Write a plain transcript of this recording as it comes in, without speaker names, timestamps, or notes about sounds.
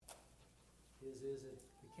His is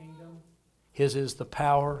the kingdom. His is the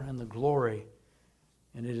power and the glory.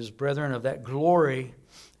 And it is, brethren, of that glory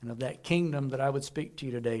and of that kingdom that I would speak to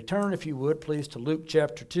you today. Turn, if you would, please, to Luke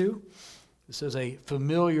chapter 2. This is a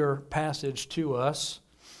familiar passage to us.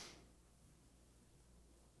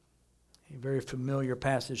 A very familiar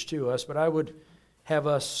passage to us. But I would have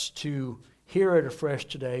us to hear it afresh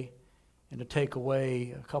today and to take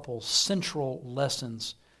away a couple central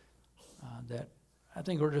lessons that I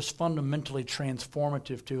think are just fundamentally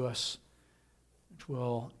transformative to us, which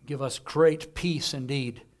will give us great peace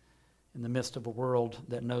indeed in the midst of a world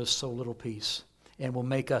that knows so little peace, and will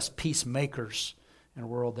make us peacemakers in a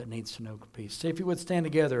world that needs to know peace. So if you would stand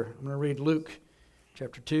together, I'm going to read Luke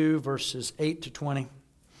chapter 2, verses 8 to 20.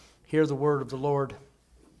 Hear the word of the Lord.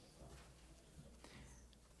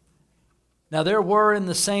 Now there were in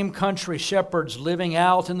the same country shepherds living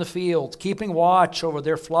out in the fields, keeping watch over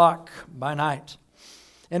their flock by night.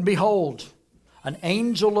 And behold, an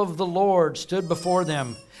angel of the Lord stood before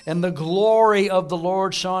them, and the glory of the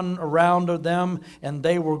Lord shone around them, and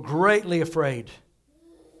they were greatly afraid.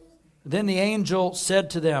 Then the angel said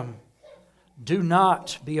to them, "Do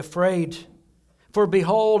not be afraid, for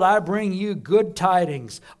behold, I bring you good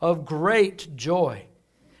tidings of great joy,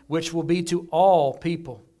 which will be to all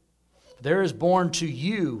people. There is born to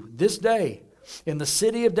you this day in the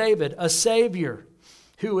city of David a Savior,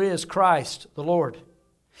 who is Christ the Lord.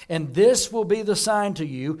 And this will be the sign to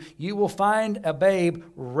you. You will find a babe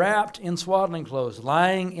wrapped in swaddling clothes,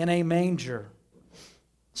 lying in a manger."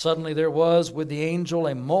 Suddenly there was with the angel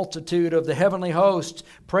a multitude of the heavenly host,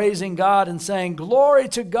 praising God and saying, "Glory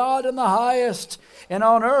to God in the highest, and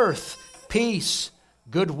on earth peace,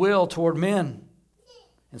 goodwill toward men."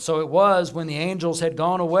 And so it was, when the angels had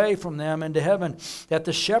gone away from them into heaven, that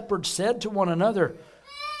the shepherds said to one another,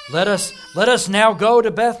 Let us now go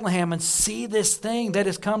to Bethlehem and see this thing that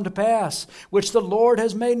has come to pass, which the Lord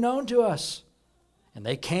has made known to us." And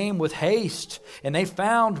they came with haste, and they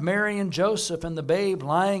found Mary and Joseph and the babe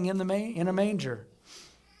lying in a manger.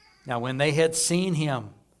 Now when they had seen him,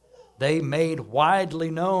 they made widely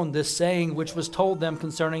known this saying which was told them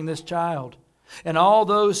concerning this child. And all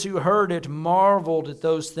those who heard it marveled at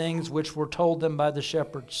those things which were told them by the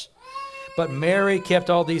shepherds. But Mary kept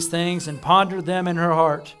all these things and pondered them in her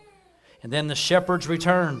heart. And then the shepherds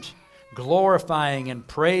returned, glorifying and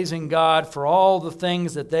praising God for all the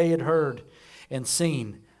things that they had heard and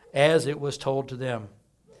seen, as it was told to them.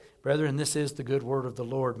 Brethren, this is the good word of the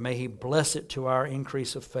Lord. May He bless it to our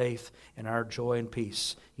increase of faith and our joy and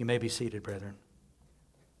peace. You may be seated, brethren.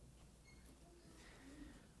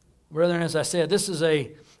 Brethren, as I said, this is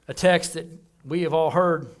a text that we have all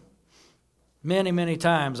heard many, many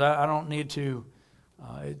times. I don't need to,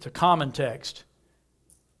 it's a common text.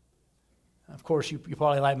 Of course, you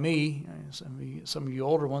probably like me, some of you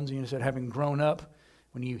older ones, you said, having grown up,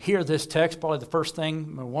 when you hear this text, probably the first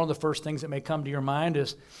thing, or one of the first things that may come to your mind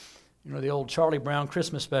is, the old Charlie Brown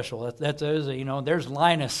Christmas special. That is, there's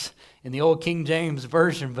Linus in the old King James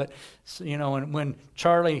Version, but, when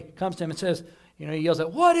Charlie comes to him and says, he yells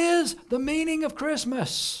out, "What is the meaning of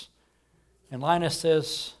Christmas?" And Linus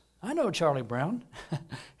says, "I know, Charlie Brown."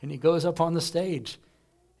 And he goes up on the stage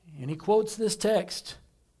and he quotes this text.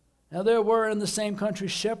 Now there were in the same country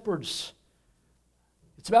shepherds.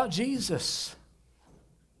 It's about Jesus.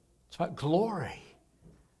 It's about glory.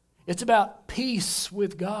 It's about peace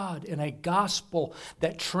with God and a gospel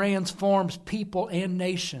that transforms people and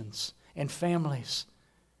nations and families.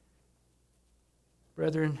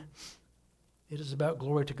 Brethren, it is about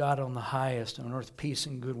glory to God on the highest, and on earth peace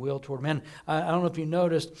and goodwill toward men. I don't know if you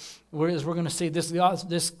noticed, as we're going to see,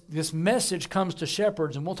 this message comes to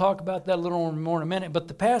shepherds, and we'll talk about that a little more in a minute. But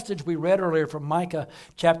the passage we read earlier from Micah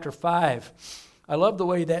chapter 5, I love the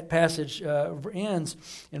way that passage ends.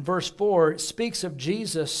 In verse 4, it speaks of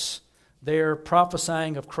Jesus there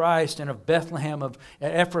prophesying of Christ and of Bethlehem of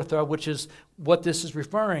Ephrathah, which is what this is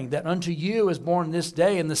referring, that unto you is born this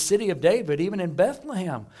day in the city of David, even in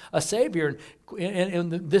Bethlehem, a Savior.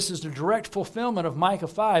 And this is the direct fulfillment of Micah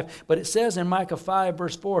 5. But it says in Micah 5,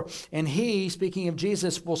 verse 4, "And he," speaking of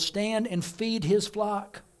Jesus, "will stand and feed his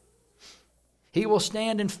flock. He will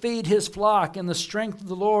stand and feed his flock in the strength of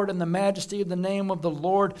the Lord and the majesty of the name of the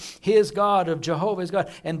Lord his God," of Jehovah his God,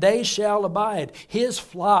 "and they shall abide." His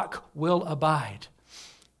flock will abide.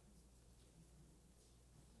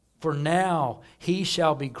 "For now he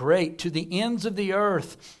shall be great to the ends of the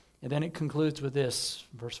earth." And then it concludes with this,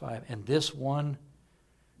 verse 5, and this one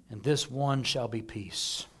shall be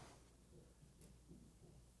peace."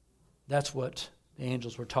 That's what the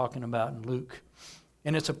angels were talking about in Luke.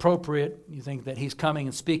 And it's appropriate, you think, that he's coming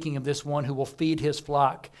and speaking of this one who will feed his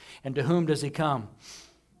flock. And to whom does he come?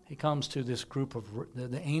 He comes to this group of,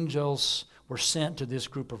 the angels were sent to this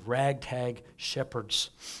group of ragtag shepherds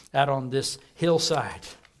out on this hillside.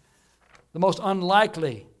 The most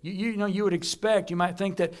unlikely. You would expect, you might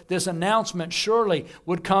think that this announcement surely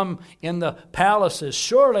would come in the palaces.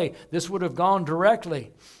 Surely this would have gone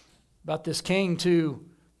directly about this king to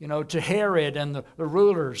Herod and the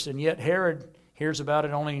rulers. And yet Herod hears about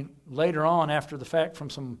it only later on after the fact from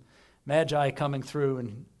some magi coming through.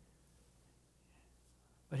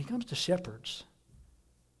 But he comes to shepherds.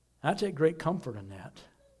 I take great comfort in that.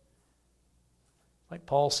 Like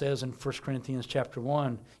Paul says in 1 Corinthians chapter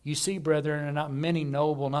 1, you see, brethren, are not many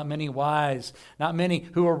noble, not many wise, not many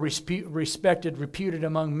who are respected, reputed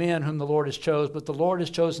among men whom the Lord has chosen, but the Lord has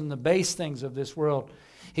chosen the base things of this world.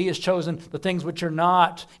 He has chosen the things which are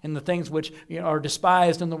not and the things which are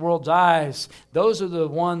despised in the world's eyes. Those are the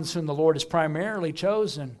ones whom the Lord has primarily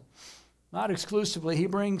chosen. Not exclusively. He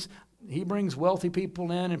brings wealthy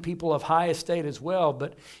people in and people of high estate as well,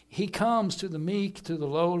 but he comes to the meek, to the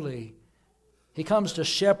lowly. He comes to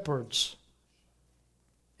shepherds.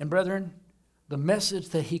 And brethren, the message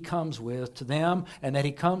that he comes with to them and that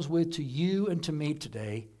he comes with to you and to me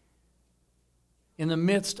today, in the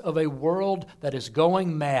midst of a world that is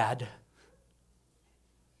going mad,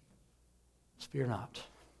 is fear not.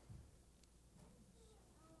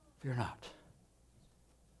 Fear not.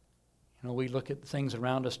 We look at things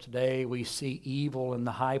around us today. We see evil in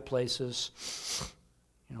the high places.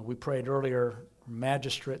 We prayed earlier,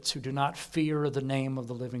 magistrates who do not fear the name of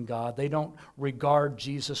the living God. They don't regard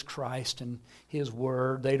Jesus Christ and his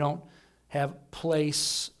word. They don't have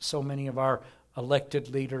place, so many of our elected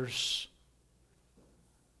leaders.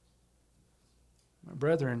 My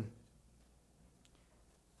brethren,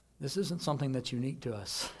 this isn't something that's unique to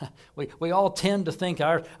us. We all tend to think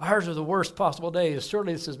ours are the worst possible days.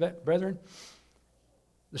 Surely this is, brethren,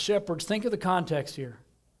 the shepherds, think of the context here.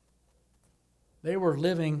 They were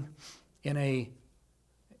living in a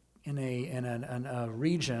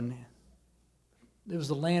region. It was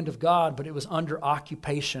the land of God, but it was under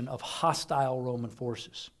occupation of hostile Roman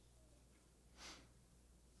forces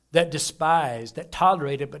that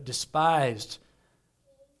tolerated but despised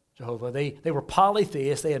Jehovah. They were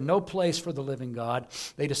polytheists. They had no place for the living God.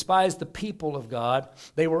 They despised the people of God.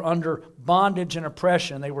 They were under bondage and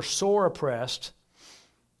oppression. They were sore oppressed.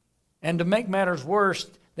 And to make matters worse,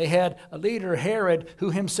 they had a leader, Herod,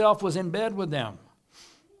 who himself was in bed with them,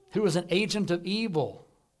 who was an agent of evil,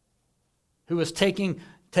 who was taking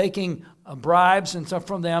bribes and stuff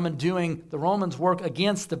from them and doing the Romans' work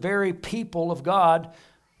against the very people of God,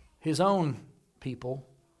 his own people.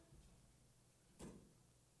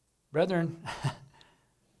 Brethren,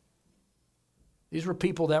 these were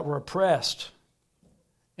people that were oppressed.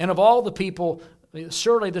 And of all the people,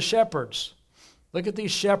 surely the shepherds. Look at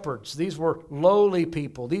these shepherds. These were lowly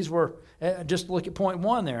people. These were, just look at point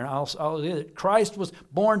 1 there. And Christ was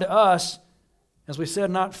born to us, as we said,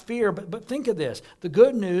 not fear. But think of this. The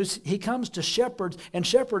good news, he comes to shepherds. And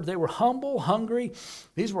shepherds, they were humble, hungry.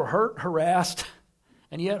 These were hurt, harassed,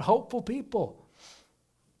 and yet hopeful people.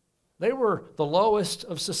 They were the lowest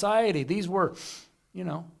of society. These were,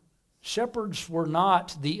 shepherds were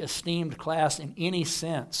not the esteemed class in any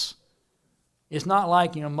sense. It's not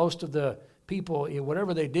like, most of the people,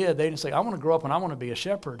 whatever they did, they didn't say, I want to grow up and I want to be a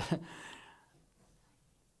shepherd. It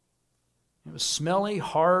was smelly,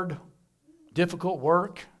 hard, difficult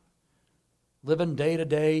work, living day to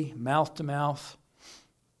day, mouth to mouth,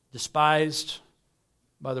 despised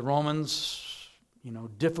by the Romans,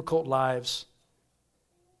 difficult lives.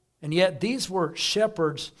 And yet these were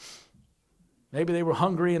shepherds. Maybe they were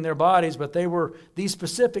hungry in their bodies, but they were these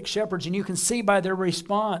specific shepherds, and you can see by their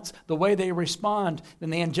response, the way they respond,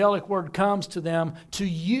 when the angelic word comes to them, to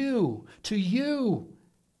you,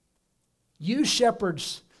 you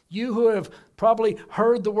shepherds, you who have probably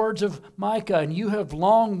heard the words of Micah, and you have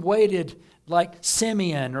long waited like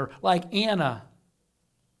Simeon or like Anna.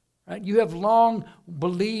 Right? You have long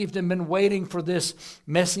believed and been waiting for this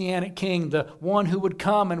Messianic king, the one who would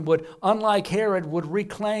come and would, unlike Herod, would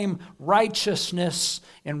reclaim righteousness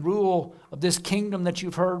and rule of this kingdom that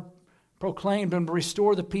you've heard proclaimed and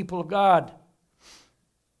restore the people of God.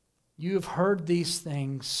 You have heard these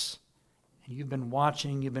things, and you've been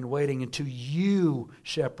watching, you've been waiting, and to you,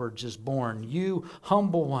 shepherds, is born. You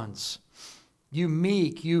humble ones, you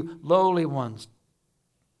meek, you lowly ones.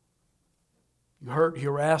 You hurt,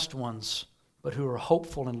 harassed ones, but who are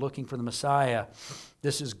hopeful and looking for the Messiah.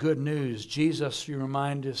 This is good news. Jesus, you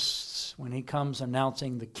remind us, when he comes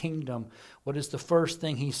announcing the kingdom, what is the first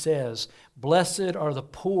thing he says? Blessed are the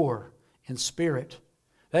poor in spirit.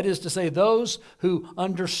 That is to say, those who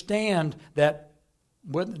understand that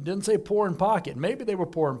It didn't say poor in pocket. Maybe they were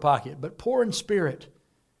poor in pocket, but poor in spirit.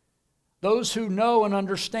 Those who know and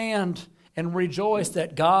understand and rejoice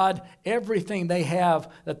that God, everything they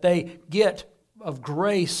have, that they get of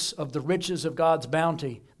grace, of the riches of God's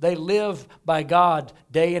bounty. They live by God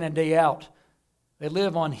day in and day out. They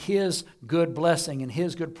live on His good blessing and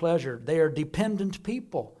His good pleasure. They are dependent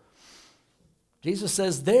people. Jesus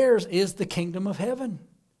says theirs is the kingdom of heaven.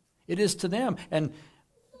 It is to them. And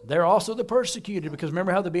they're also the persecuted, because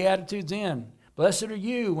remember how the Beatitudes end. Blessed are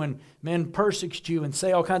you when men persecute you and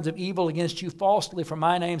say all kinds of evil against you falsely for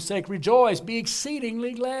my name's sake. Rejoice, be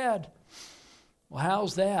exceedingly glad. Well,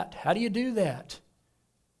 how's that? How do you do that?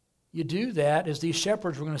 You do that, as these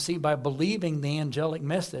shepherds we're going to see, by believing the angelic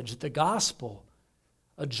message, the gospel.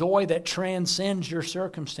 A joy that transcends your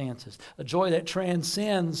circumstances. A joy that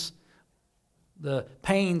transcends the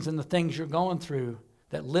pains and the things you're going through,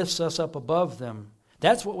 that lifts us up above them.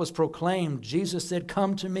 That's what was proclaimed. Jesus said,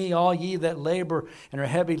 "Come to me, all ye that labor and are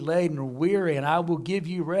heavy laden or weary, and I will give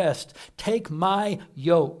you rest. Take my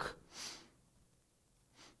yoke."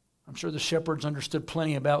 I'm sure the shepherds understood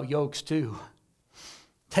plenty about yokes too.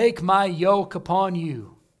 Take my yoke upon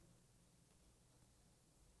you.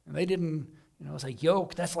 And they didn't, it's a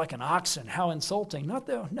yoke. That's like an oxen. How insulting. No.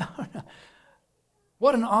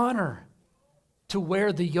 What an honor to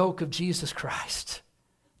wear the yoke of Jesus Christ,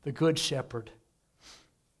 the good shepherd.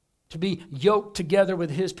 To be yoked together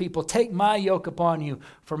with His people. Take my yoke upon you,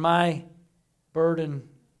 for my burden,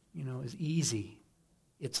 is easy.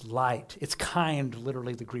 It's light. It's kind,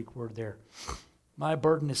 literally the Greek word there. My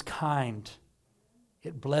burden is kind.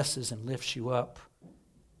 It blesses and lifts you up.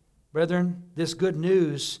 Brethren, this good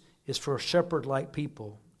news is for shepherd-like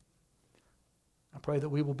people. I pray that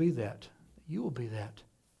we will be that. You will be that.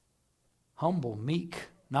 Humble, meek,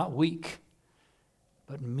 not weak,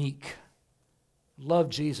 but meek. Love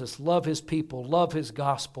Jesus, love His people, love His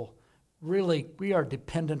gospel. Really, we are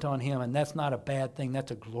dependent on Him, and that's not a bad thing.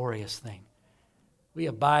 That's a glorious thing. We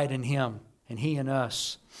abide in Him, and He in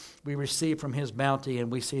us. We receive from His bounty,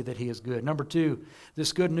 and we see that He is good. Number 2,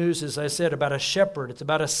 this good news, as I said, about a shepherd. It's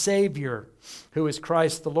about a Savior who is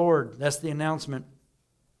Christ the Lord. That's the announcement.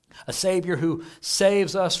 A Savior who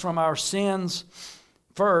saves us from our sins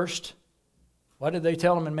first. What did they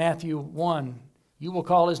tell Him in Matthew 1? You will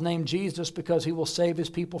call His name Jesus because He will save His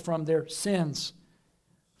people from their sins.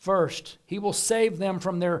 First, He will save them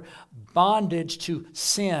from their bondage to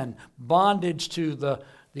sin, bondage to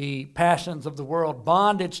the passions of the world,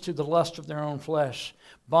 bondage to the lust of their own flesh,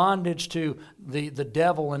 bondage to the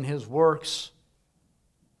devil and his works.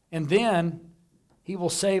 And then He will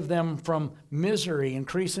save them from misery,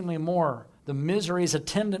 increasingly more. The miseries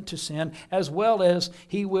attendant to sin, as well as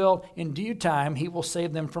He will, in due time, He will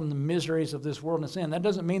save them from the miseries of this world and sin. That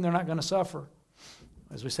doesn't mean they're not going to suffer.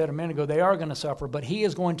 As we said a minute ago, they are going to suffer, but He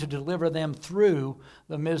is going to deliver them through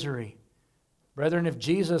the misery. Brethren, if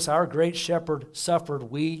Jesus, our great shepherd, suffered,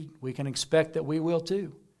 we can expect that we will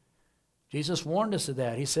too. Jesus warned us of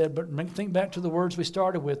that. He said, but think back to the words we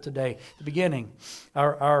started with today, the beginning.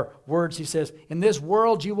 Our words, He says, in this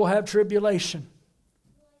world you will have tribulation.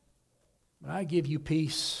 But I give you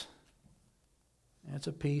peace. And it's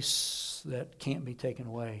a peace that can't be taken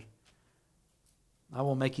away. I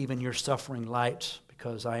will make even your suffering light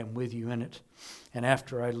because I am with you in it. And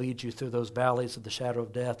after I lead you through those valleys of the shadow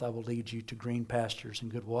of death, I will lead you to green pastures and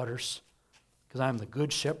good waters. Because I am the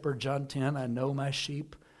good shepherd, John 10. I know my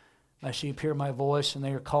sheep. My sheep hear my voice and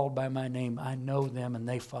they are called by my name. I know them and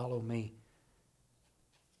they follow me.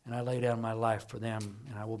 And I lay down my life for them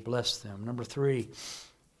and I will bless them. Number 3.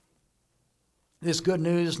 This good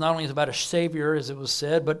news not only is about a Savior, as it was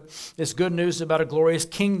said, but this good news is about a glorious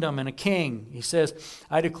kingdom and a king. He says,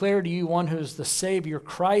 I declare to you one who is the Savior,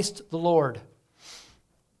 Christ the Lord.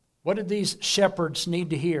 What did these shepherds need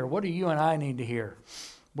to hear? What do you and I need to hear?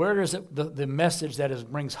 Where is it the message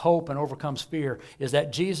that brings hope and overcomes fear is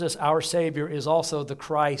that Jesus, our Savior, is also the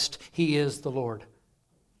Christ. He is the Lord.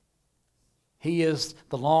 He is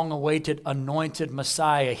the long-awaited, anointed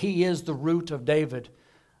Messiah. He is the root of David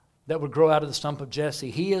that would grow out of the stump of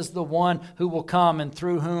Jesse. He is the one who will come and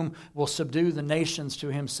through whom will subdue the nations to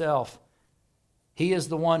Himself. He is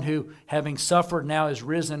the one who, having suffered, now is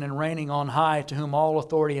risen and reigning on high, to whom all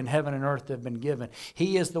authority in heaven and earth have been given.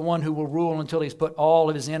 He is the one who will rule until He's put all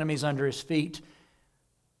of His enemies under His feet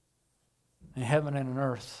in heaven and in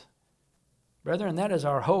earth. Brethren, that is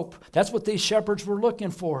our hope. That's what these shepherds were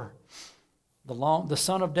looking for. The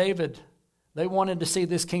Son of David, they wanted to see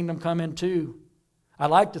this kingdom come in too. I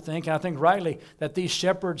like to think, and I think rightly, that these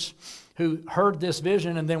shepherds who heard this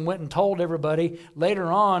vision and then went and told everybody,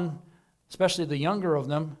 later on, especially the younger of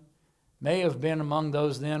them, may have been among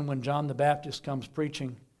those then when John the Baptist comes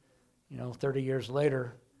preaching, 30 years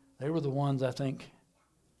later. They were the ones, I think,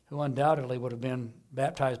 who undoubtedly would have been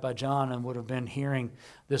baptized by John and would have been hearing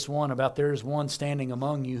this one about there is one standing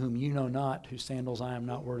among you whom you know not, whose sandals I am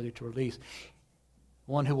not worthy to release.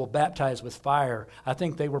 One who will baptize with fire. I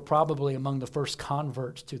think they were probably among the first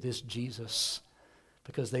converts to this Jesus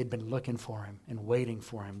because they'd been looking for him and waiting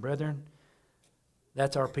for him. Brethren,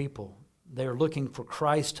 that's our people. They are looking for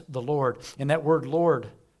Christ the Lord. And that word Lord,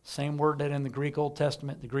 same word that in the Greek Old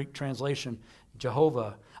Testament, the Greek translation,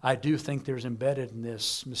 Jehovah, I do think there's embedded in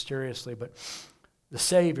this mysteriously, but the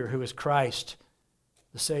Savior who is Christ,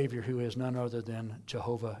 the Savior who is none other than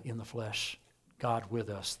Jehovah in the flesh, God with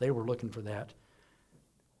us. They were looking for that.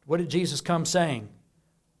 What did Jesus come saying?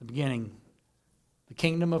 The beginning, the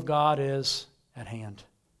kingdom of God is at hand.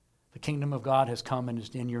 The kingdom of God has come and is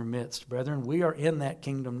in your midst. Brethren, we are in that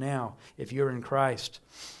kingdom now if you're in Christ.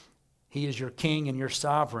 He is your king and your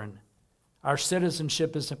sovereign. Our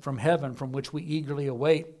citizenship is from heaven, from which we eagerly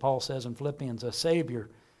await, Paul says in Philippians, a Savior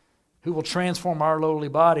who will transform our lowly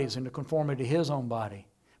bodies into conformity to his own body.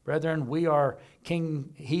 Brethren, we are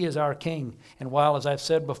king. He is our king. And while, as I've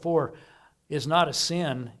said before, it's not a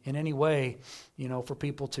sin in any way, for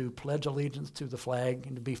people to pledge allegiance to the flag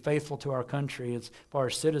and to be faithful to our country as far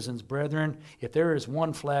as citizens. Brethren, if there is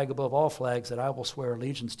one flag above all flags that I will swear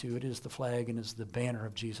allegiance to, it is the flag and is the banner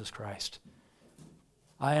of Jesus Christ.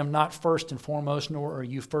 I am not first and foremost, nor are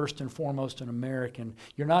you first and foremost an American.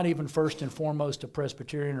 You're not even first and foremost a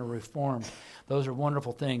Presbyterian or Reformed. Those are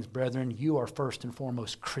wonderful things, brethren. You are first and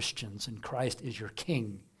foremost Christians, and Christ is your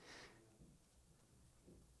King.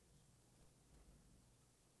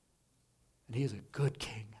 And he is a good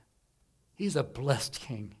king. He's a blessed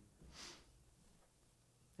king.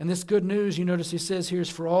 And this good news, you notice he says here, is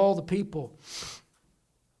for all the people.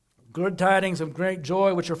 Good tidings of great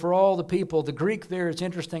joy, which are for all the people. The Greek there is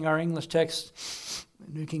interesting. Our English text,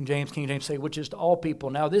 New King James say, which is to all people.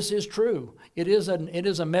 Now, this is true. It is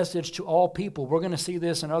a message to all people. We're going to see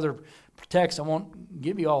this in other texts. I won't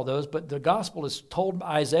give you all those, but the gospel is told by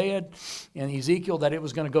Isaiah and Ezekiel that it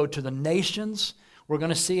was going to go to the nations. We're going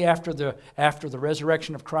to see after the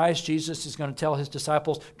resurrection of Christ, Jesus is going to tell his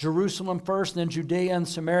disciples, Jerusalem first, then Judea and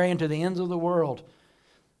Samaria, and to the ends of the world.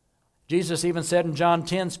 Jesus even said in John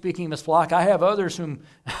 10, speaking of his flock, I have others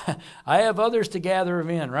to gather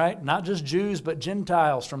in, right? Not just Jews, but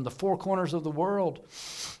Gentiles from the four corners of the world.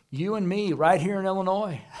 You and me, right here in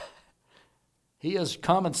Illinois. He has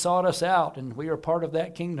come and sought us out, and we are part of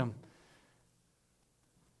that kingdom.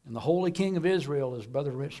 And the Holy King of Israel, as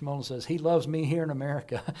Brother Rich Shimon says, he loves me here in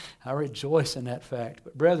America. I rejoice in that fact.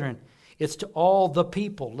 But brethren, it's to all the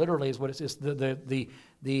people. Literally is what it says. The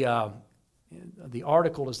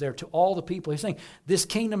article is there, to all the people. He's saying this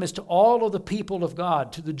kingdom is to all of the people of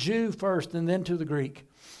God, to the Jew first and then to the Greek.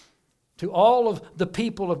 To all of the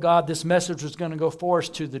people of God, this message was going to go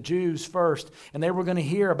forth to the Jews first. And they were going to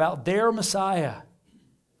hear about their Messiah,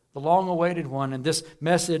 the long-awaited one. And this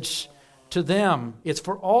message to them, it's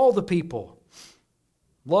for all the people,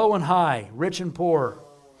 low and high, rich and poor,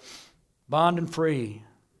 bond and free,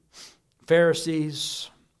 Pharisees,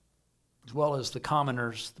 as well as the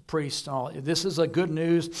commoners, the priests, and all. This is a good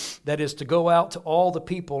news that is to go out to all the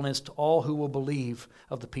people, and it's to all who will believe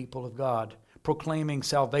of the people of God, proclaiming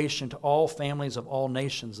salvation to all families of all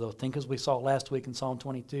nations, though. Think as we saw last week in Psalm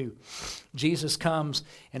 22. Jesus comes,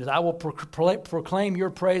 and I will proclaim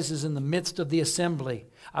your praises in the midst of the assembly.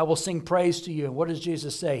 I will sing praise to you. And what does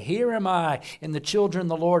Jesus say? Here am I, and the children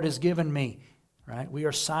the Lord has given me. Right? We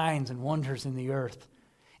are signs and wonders in the earth.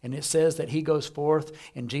 And it says that he goes forth,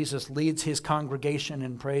 and Jesus leads his congregation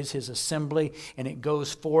and prays his assembly, and it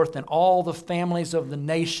goes forth, and all the families of the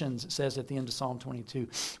nations, it says at the end of Psalm 22,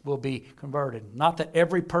 will be converted. Not that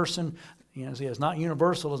every person, it's not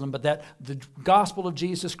universalism, but that the gospel of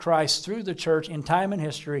Jesus Christ through the church in time and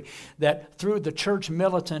history, that through the church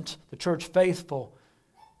militant, the church faithful,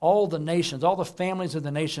 all the nations, all the families of the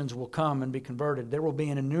nations will come and be converted. There will be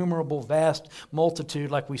an innumerable, vast multitude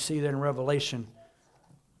like we see there in Revelation.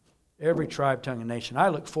 Every tribe, tongue, and nation. I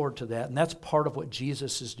look forward to that, and that's part of what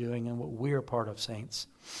Jesus is doing and what we're part of, saints.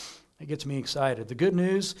 It gets me excited. The good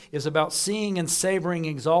news is about seeing and savoring,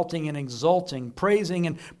 exalting and exulting, praising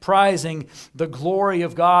and prizing the glory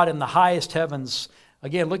of God in the highest heavens.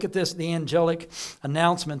 Again, look at this, the angelic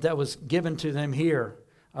announcement that was given to them here.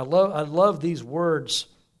 I love these words.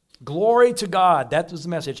 Glory to God. That was the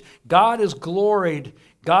message. God is gloried,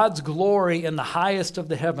 God's glory in the highest of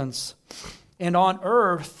the heavens, and on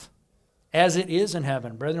earth as it is in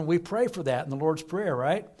heaven. Brethren, we pray for that in the Lord's Prayer,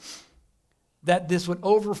 right? that this would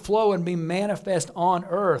overflow and be manifest on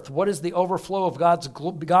earth. What is the overflow of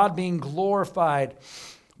God being glorified?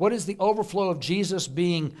 What is the overflow of Jesus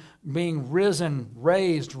being risen,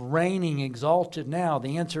 raised, reigning, exalted now?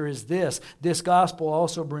 The answer is this. This gospel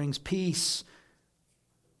also brings peace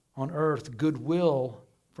on earth, goodwill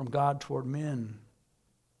from God toward men.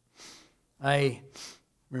 I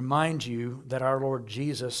remind you that our Lord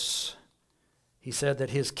Jesus, he said that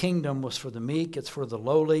his kingdom was for the meek, it's for the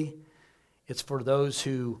lowly, it's for those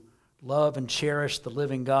who love and cherish the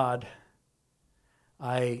living God.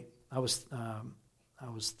 I was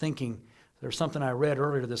thinking, there's something I read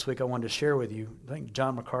earlier this week I wanted to share with you. I think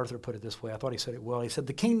John MacArthur put it this way. I thought he said it well. He said,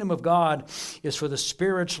 the kingdom of God is for the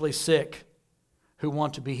spiritually sick who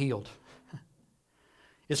want to be healed.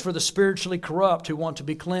 It's for the spiritually corrupt who want to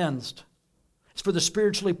be cleansed. It's for the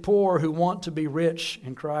spiritually poor who want to be rich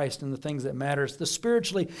in Christ and the things that matter.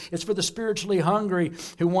 It's for the spiritually hungry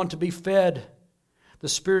who want to be fed. The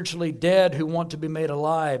spiritually dead who want to be made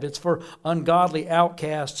alive. It's for ungodly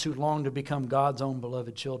outcasts who long to become God's own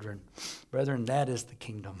beloved children. Brethren, that is the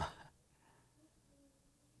kingdom.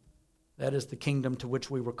 That is the kingdom to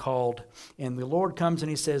which we were called. And the Lord comes and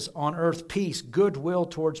he says, on earth peace, goodwill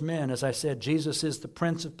towards men. As I said, Jesus is the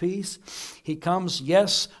Prince of Peace. He comes,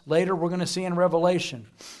 yes, later we're going to see in Revelation.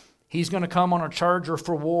 He's going to come on a charger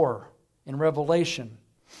for war in Revelation.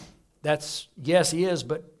 Yes, he is,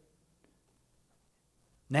 but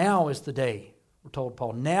now is the day, we're told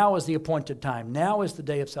Paul. Now is the appointed time. Now is the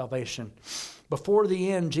day of salvation. Before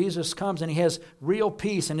the end, Jesus comes and he has real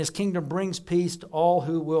peace, and his kingdom brings peace to all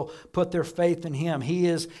who will put their faith in him. He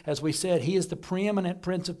is, as we said, he is the preeminent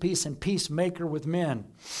Prince of Peace and peacemaker with men.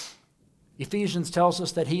 Ephesians tells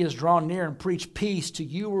us that he has drawn near and preached peace to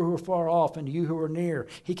you who are far off and to you who are near.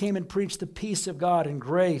 He came and preached the peace of God and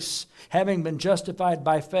grace. Having been justified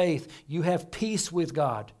by faith, you have peace with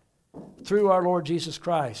God through our Lord Jesus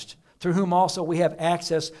Christ, through whom also we have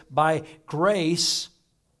access by grace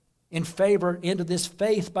in favor into this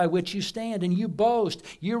faith by which you stand, and you boast.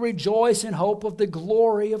 You rejoice in hope of the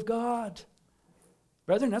glory of God.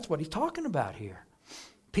 Brethren, that's what he's talking about here.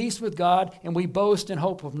 Peace with God, and we boast in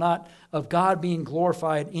hope of God being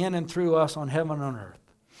glorified in and through us on heaven and on earth.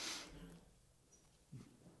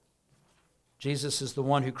 Jesus is the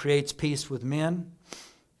one who creates peace with men.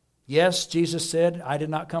 Yes, Jesus said, I did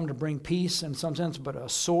not come to bring peace in some sense, but a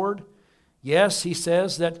sword. Yes, he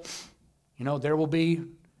says that, there will be,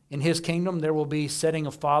 in his kingdom, there will be setting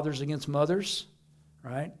of fathers against mothers,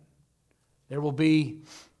 right? There will be,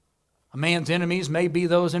 a man's enemies may be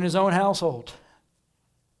those in his own household.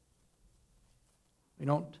 We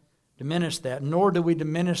don't diminish that, nor do we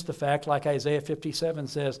diminish the fact, like Isaiah 57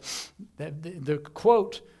 says, that the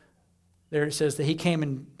quote there it says that he came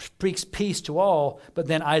and preached peace to all, but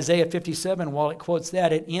then Isaiah 57, while it quotes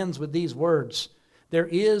that, it ends with these words, there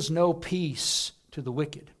is no peace to the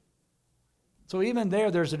wicked. So even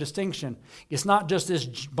there's a distinction. It's not just this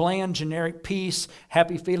bland, generic peace,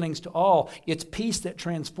 happy feelings to all. It's peace that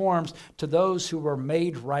transforms to those who were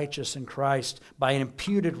made righteous in Christ by an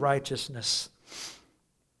imputed righteousness,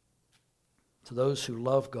 to those who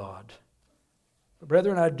love God. But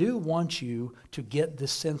brethren, I do want you to get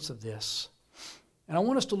this sense of this. And I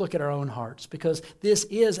want us to look at our own hearts, because this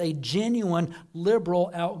is a genuine,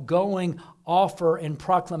 liberal, outgoing offer and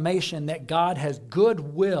proclamation that God has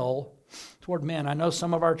goodwill toward men. I know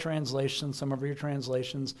some of our translations, some of your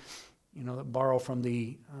translations, that borrow from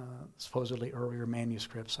the supposedly earlier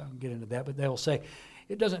manuscripts. I don't get into that, but they'll say,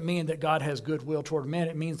 it doesn't mean that God has goodwill toward men.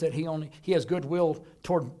 It means that he has goodwill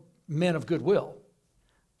toward men of goodwill,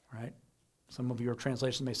 right? Some of your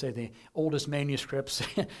translations may say the oldest manuscripts.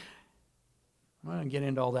 I'm not going to get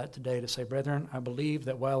into all that today to say, brethren, I believe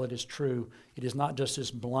that while it is true, it is not just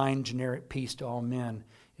this blind, generic peace to all men,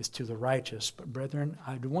 it's to the righteous. But brethren,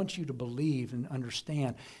 I want you to believe and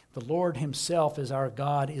understand the Lord himself as our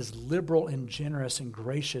God is liberal and generous and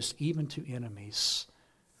gracious even to enemies.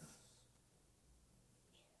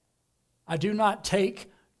 I do not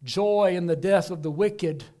take joy in the death of the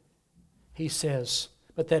wicked, he says,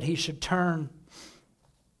 but that he should turn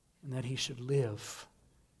and that he should live.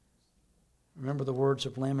 Remember the words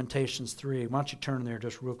of Lamentations 3. Why don't you turn there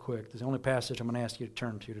just real quick. It's the only passage I'm going to ask you to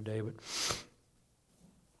turn to today. But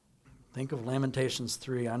think of Lamentations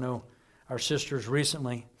 3. I know our sisters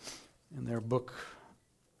recently, in their book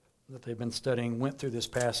that they've been studying, went through this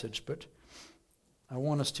passage. But I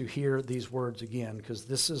want us to hear these words again, because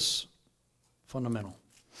this is fundamental.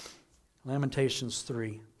 Lamentations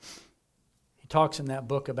 3. Talks in that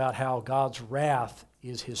book about how God's wrath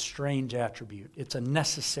is his strange attribute. It's a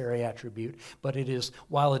necessary attribute, but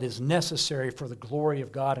while it is necessary for the glory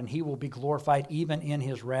of God, and he will be glorified even in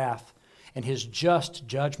his wrath. and his just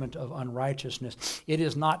judgment of unrighteousness. It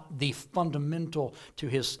is not the fundamental to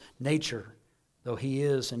his nature, though he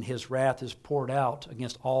is, and his wrath is poured out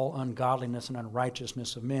against all ungodliness and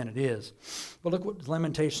unrighteousness of men. It is. But look what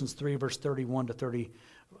Lamentations 3, verse 31 to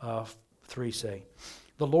 33 say.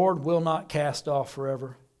 The Lord will not cast off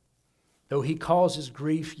forever. Though he causes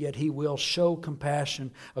grief, yet he will show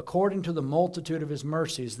compassion according to the multitude of his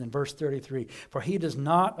mercies. Then verse 33, for he does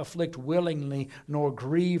not afflict willingly nor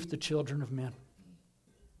grieve the children of men.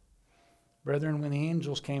 Brethren, when the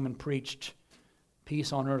angels came and preached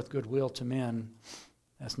peace on earth, goodwill to men,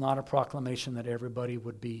 that's not a proclamation that everybody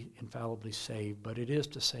would be infallibly saved, but it is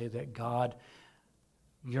to say that God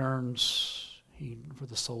yearns for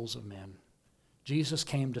the souls of men. Jesus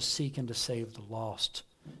came to seek and to save the lost.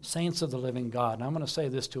 Saints of the living God. And I'm going to say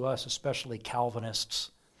this to us, especially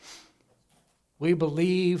Calvinists. We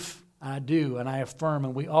believe, I do, and I affirm,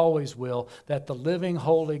 and we always will, that the living,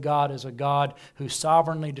 holy God is a God who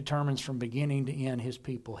sovereignly determines from beginning to end his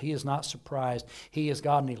people. He is not surprised. He has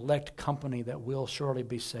got an elect company that will surely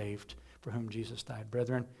be saved, for whom Jesus died.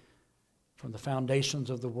 Brethren, from the foundations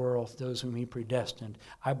of the world, those whom he predestined.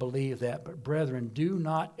 I believe that. But brethren, do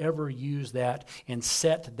not ever use that and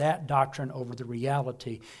set that doctrine over the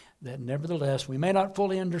reality that nevertheless, we may not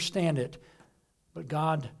fully understand it, but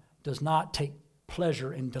God does not take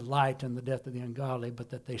pleasure and delight in the death of the ungodly, but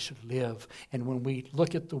that they should live. And when we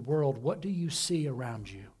look at the world, what do you see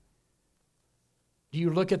around you? Do you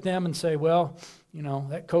look at them and say, well,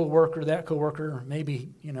 that coworker, maybe,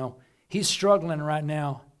 he's struggling right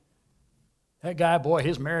now. That guy, boy,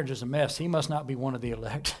 his marriage is a mess. He must not be one of the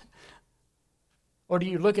elect. Or do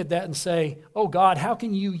you look at that and say, oh God, how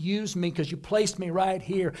can you use me because you placed me right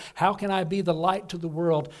here? How can I be the light to the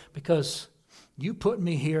world because you put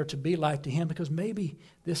me here to be light to him? Because maybe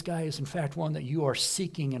this guy is in fact one that you are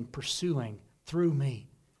seeking and pursuing through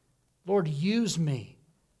me. Lord, use me.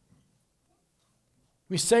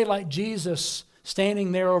 We say like Jesus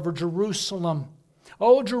standing there over Jerusalem,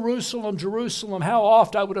 oh, Jerusalem, Jerusalem, how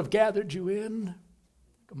oft I would have gathered you in.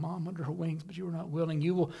 Like a mom under her wings, but you were not willing.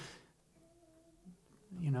 You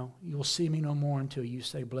will see me no more until you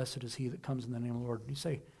say, blessed is he that comes in the name of the Lord. You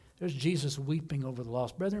say, there's Jesus weeping over the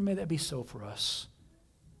lost. Brethren, may that be so for us.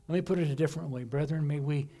 Let me put it a different way. Brethren, may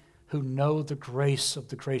we who know the grace of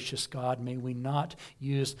the gracious God, may we not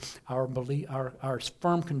use our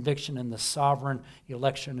firm conviction in the sovereign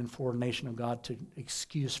election and foreordination of God to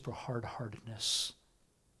excuse for hard-heartedness,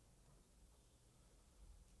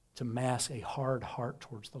 to mask a hard heart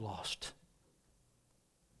towards the lost.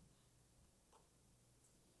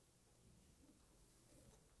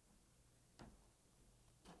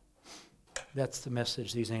 That's the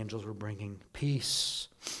message these angels were bringing. Peace.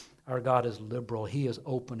 Our God is liberal. He is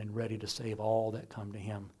open and ready to save all that come to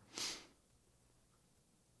him.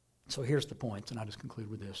 So here's the point, and I'll just conclude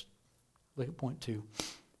with this. Look at point 2.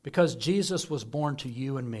 Because Jesus was born to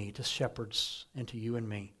you and me, to shepherds and to you and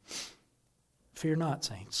me, fear not,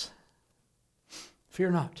 saints.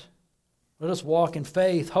 Fear not. Let us walk in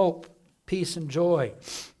faith, hope, peace, and joy.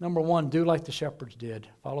 Number 1, do like the shepherds did.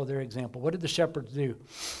 Follow their example. What did the shepherds do?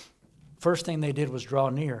 First thing they did was draw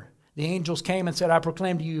near. The angels came and said, I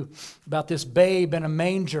proclaim to you about this babe in a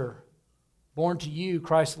manger, born to you,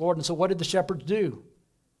 Christ the Lord. And so what did the shepherds do?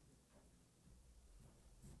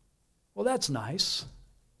 Well, that's nice.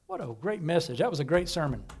 What a great message. That was a great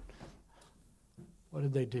sermon. What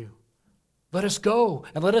did they do? Let us go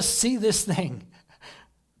and let us see this thing.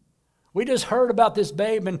 We just heard about this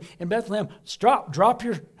babe in Bethlehem. Drop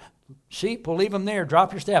your sheep. We'll leave them there.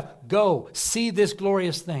 Drop your staff. Go. See this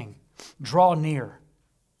glorious thing. Draw near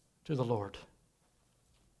to the Lord.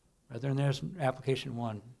 Brethren, there's application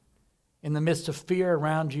 1. In the midst of fear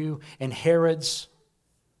around you and Herod's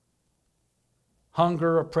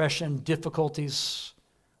hunger, oppression, difficulties,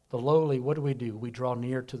 the lowly, what do? We draw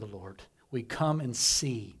near to the Lord. We come and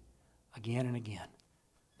see again and again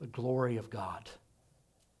the glory of God.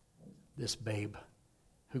 This babe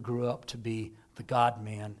who grew up to be the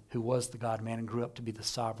God-man, who was the God-man and grew up to be the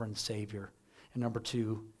sovereign Savior. And number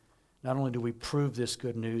 2, not only do we prove this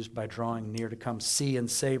good news by drawing near to come see and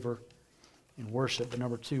savor and worship, but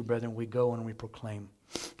number 2, brethren, we go and we proclaim.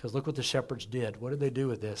 Because look what the shepherds did. What did they do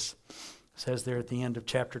with this? It says there at the end of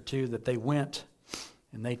chapter 2 that they went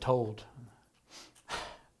and they told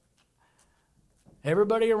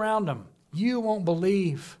everybody around them, you won't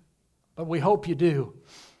believe, but we hope you do.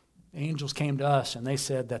 The angels came to us and they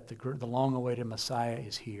said that the long-awaited Messiah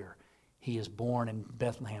is here. He is born in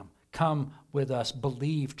Bethlehem. Come with us,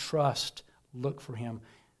 believe, trust, look for him.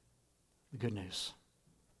 The good news.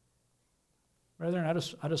 Brethren,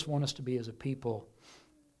 I just want us to be as a people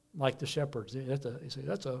like the shepherds. You say,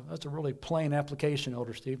 that's a really plain application,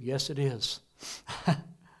 Elder Steve. Yes, it is.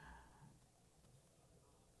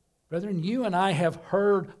 Brethren, you and I have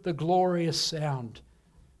heard the glorious sound.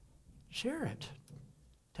 Share it.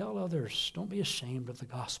 Tell others. Don't be ashamed of the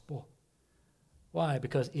gospel. Why?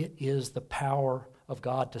 Because it is the power of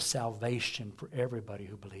God to salvation for everybody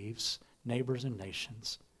who believes, neighbors and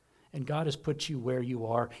nations. And God has put you where you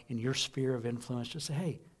are in your sphere of influence to say,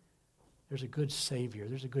 hey, there's a good Savior,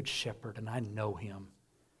 there's a good shepherd, and I know him.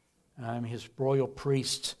 I'm his royal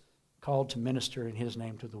priest called to minister in his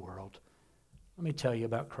name to the world. Let me tell you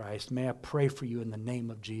about Christ. May I pray for you in the name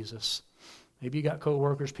of Jesus. Maybe you got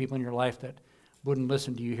co-workers, people in your life that wouldn't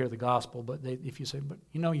listen to you hear the gospel, but if you say, but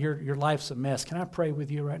your life's a mess, can I pray with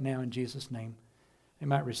you right now in Jesus' name? They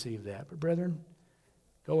might receive that. But brethren,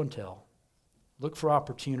 go and tell. Look for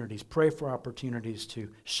opportunities. Pray for opportunities to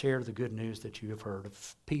share the good news that you have heard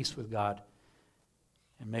of peace with God.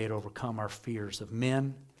 And may it overcome our fears of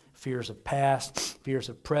men, fears of past, fears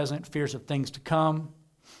of present, fears of things to come.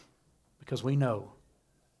 Because we know,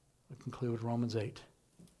 we conclude with Romans 8,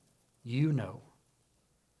 you know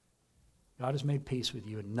God has made peace with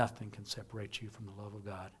you and nothing can separate you from the love of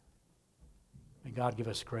God. May God give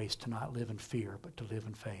us grace to not live in fear, but to live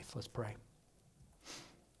in faith. Let's pray.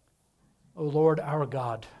 O Lord, our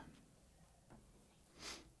God,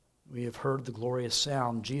 we have heard the glorious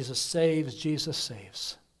sound. Jesus saves, Jesus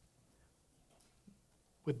saves.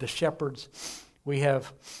 With the shepherds, we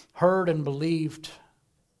have heard and believed.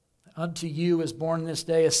 Unto you is born this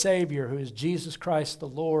day a Savior, who is Jesus Christ the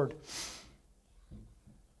Lord.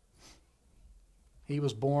 He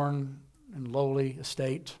was born in lowly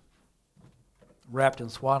estate, wrapped in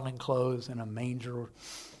swaddling clothes in a manger,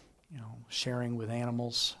 sharing with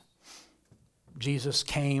animals. Jesus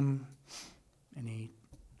came and he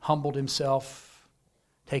humbled himself,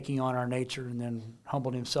 taking on our nature, and then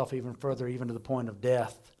humbled himself even further, even to the point of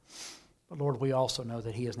death. But Lord, we also know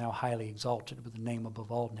that he is now highly exalted with the name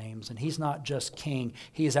above all names. And he's not just king,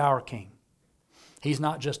 he is our king. He's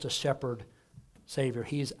not just a shepherd Savior,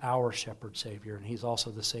 he's our shepherd Savior, and he's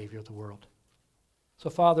also the Savior of the world. So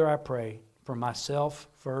Father, I pray for myself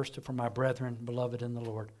first and for my brethren, beloved in the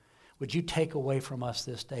Lord, would you take away from us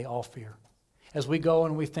this day all fear? As we go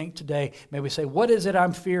and we think today, may we say, what is it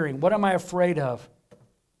I'm fearing? What am I afraid of?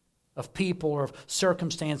 Of people or of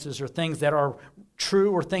circumstances or things that are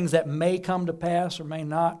true or things that may come to pass or may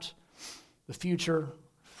not. The future,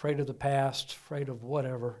 afraid of the past, afraid of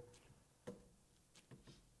whatever.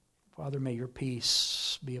 Father, may your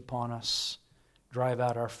peace be upon us. Drive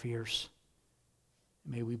out our fears.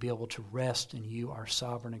 May we be able to rest in you, our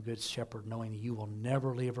sovereign and good shepherd, knowing that you will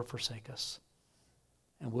never leave or forsake us.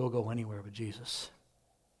 And we'll go anywhere with Jesus.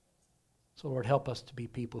 So Lord, help us to be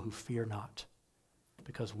people who fear not,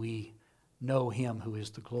 because we know him who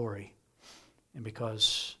is the glory, and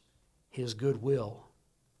because his goodwill,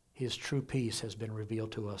 his true peace has been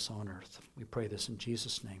revealed to us on earth. We pray this in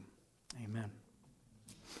Jesus' name. Amen.